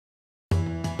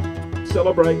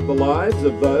celebrate the lives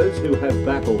of those who have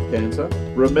battled cancer.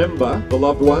 Remember the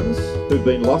loved ones who've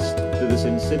been lost to this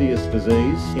insidious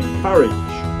disease. Encourage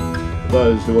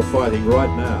those who are fighting right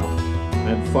now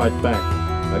and fight back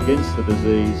against the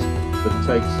disease that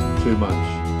takes too much.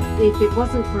 If it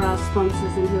wasn't for our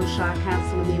sponsors in Cancer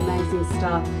Council and the amazing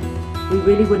staff, we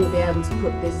really wouldn't be able to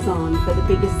put this on, but the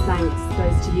biggest thanks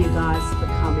goes to you guys for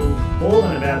coming. More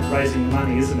than about raising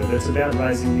money, isn't it? It's about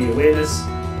raising the awareness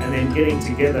and then getting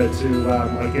together to,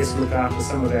 I guess, look after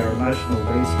some of our emotional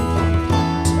needs.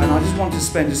 And I just wanted to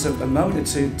spend just a moment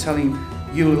or two telling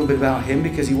you a little bit about him,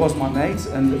 because he was my mate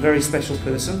and a very special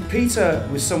person. Peter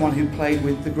was someone who played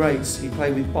with the greats. He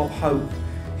played with Bob Hope.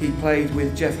 He played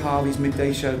with Jeff Harvey's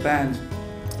Midday Show band.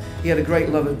 He had a great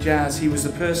love of jazz. He was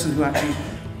the person who actually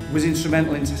was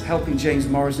instrumental in helping James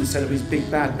Morrison set up his big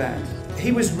bad band.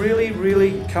 He was really,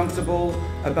 really comfortable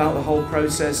about the whole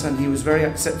process, and he was very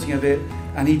accepting of it,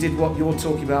 and he did what you're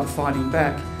talking about, fighting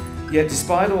back. Yet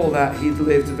despite all that, he'd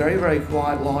lived a very, very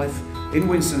quiet life in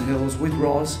Winston Hills with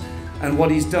Roz, and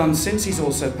what he's done since he's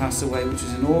also passed away, which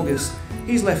was in August,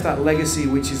 he's left that legacy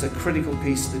which is a critical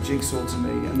piece of the jigsaw to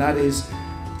me, and that is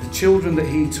the children that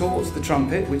he taught the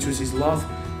trumpet, which was his love.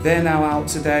 They're now out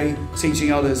today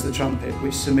teaching others the trumpet,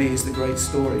 which to me is the great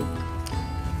story.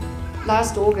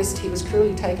 Last August he was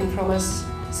cruelly taken from us,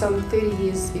 some 30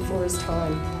 years before his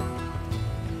time.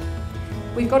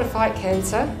 We've got to fight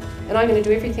cancer, and I'm going to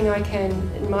do everything I can,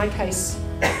 in my case,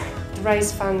 to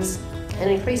raise funds and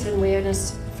increase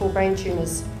awareness for brain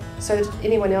tumours, so that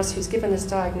anyone else who's given this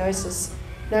diagnosis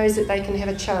knows that they can have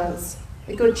a chance,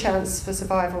 a good chance for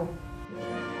survival.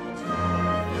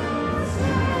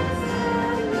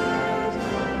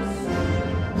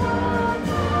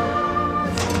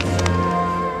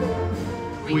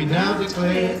 We now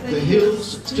declare the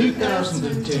Hills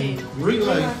 2010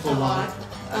 Ringland for Life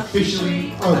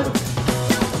officially open.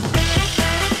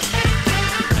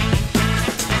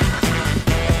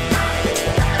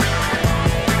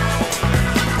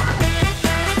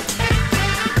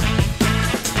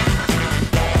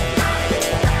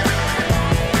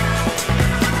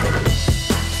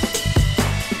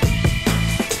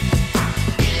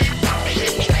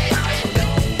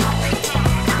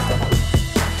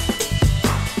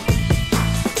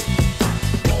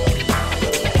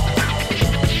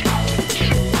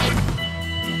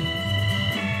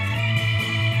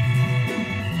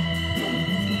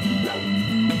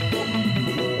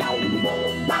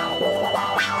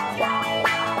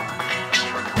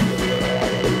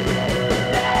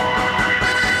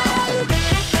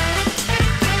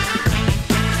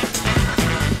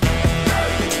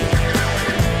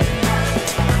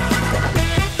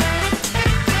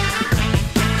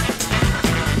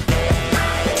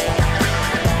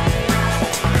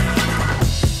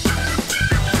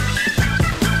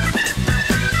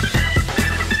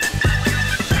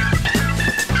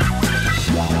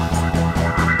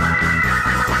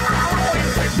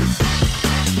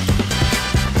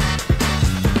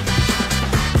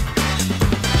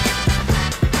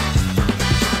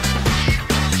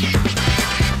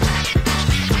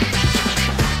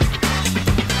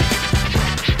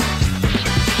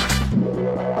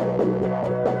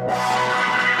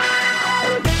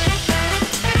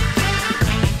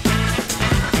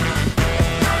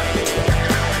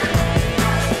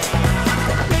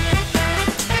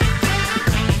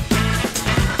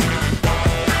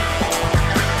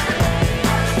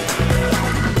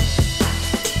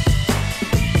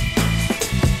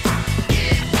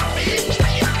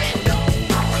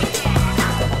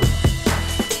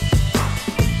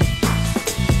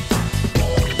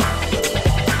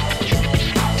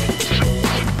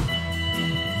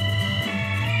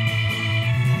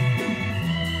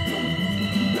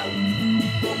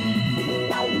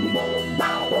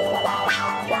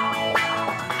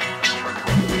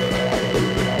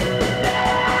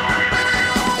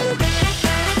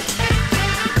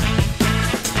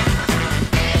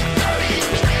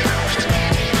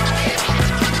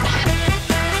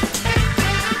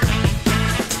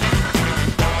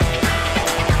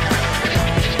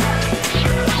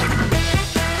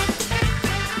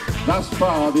 Thus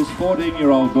far, this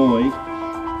 14-year-old boy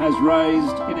has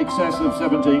raised in excess of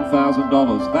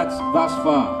 $17,000. That's thus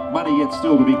far. Money yet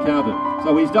still to be counted.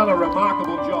 So he's done a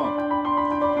remarkable job.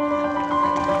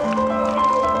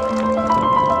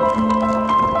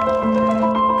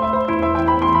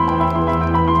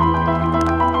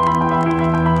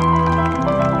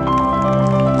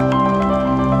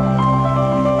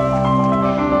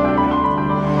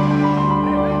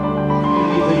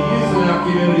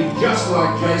 Just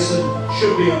like Jason,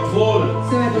 should be applauded.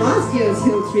 So at last year's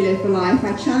Hills Relay for Life,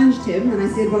 I challenged him and I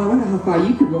said, well, I wonder how far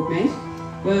you could walk, mate.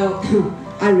 Well,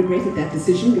 I regretted that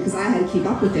decision because I had to keep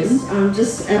up with him. I'm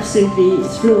just absolutely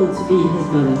thrilled to be his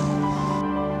mother.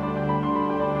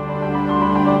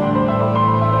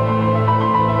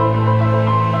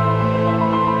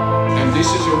 And this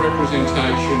is a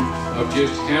representation of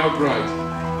just how great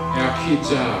our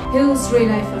kids are. Hills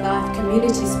Relay for Life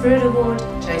Community Spirit Award,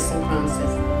 Jason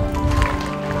Francis.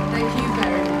 Thank you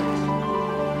very much.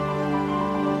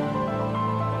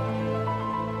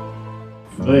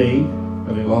 For me,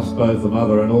 having lost both a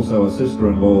mother and also a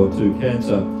sister-in-law to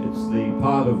cancer, it's the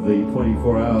part of the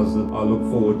 24 hours that I look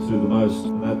forward to the most.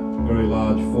 And that very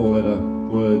large four-letter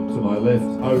word to my left,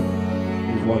 hope,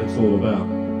 is what it's all about.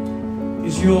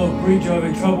 Is your bridge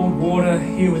over troubled water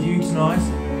here with you tonight?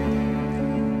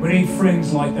 We need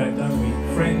friends like that, don't we?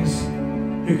 Friends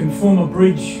who can form a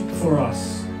bridge for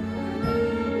us.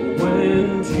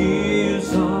 When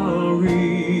tears are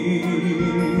in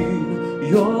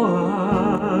your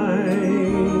eyes,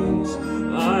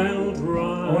 I'll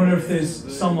dry. I wonder if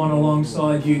there's someone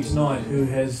alongside you tonight who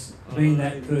has been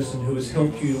that person who has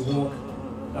helped you to walk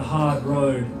the hard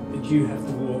road that you have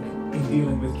to walk in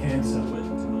dealing with cancer.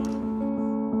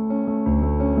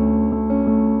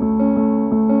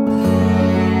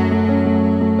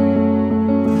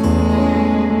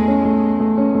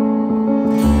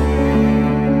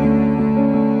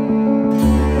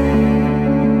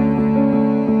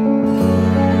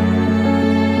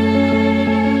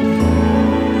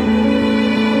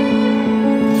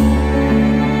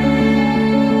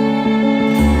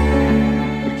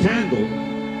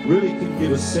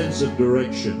 Sense of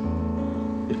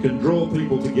direction. It can draw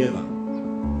people together.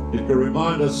 It can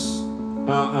remind us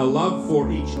how our love for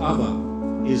each other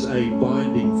is a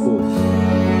binding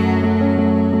force.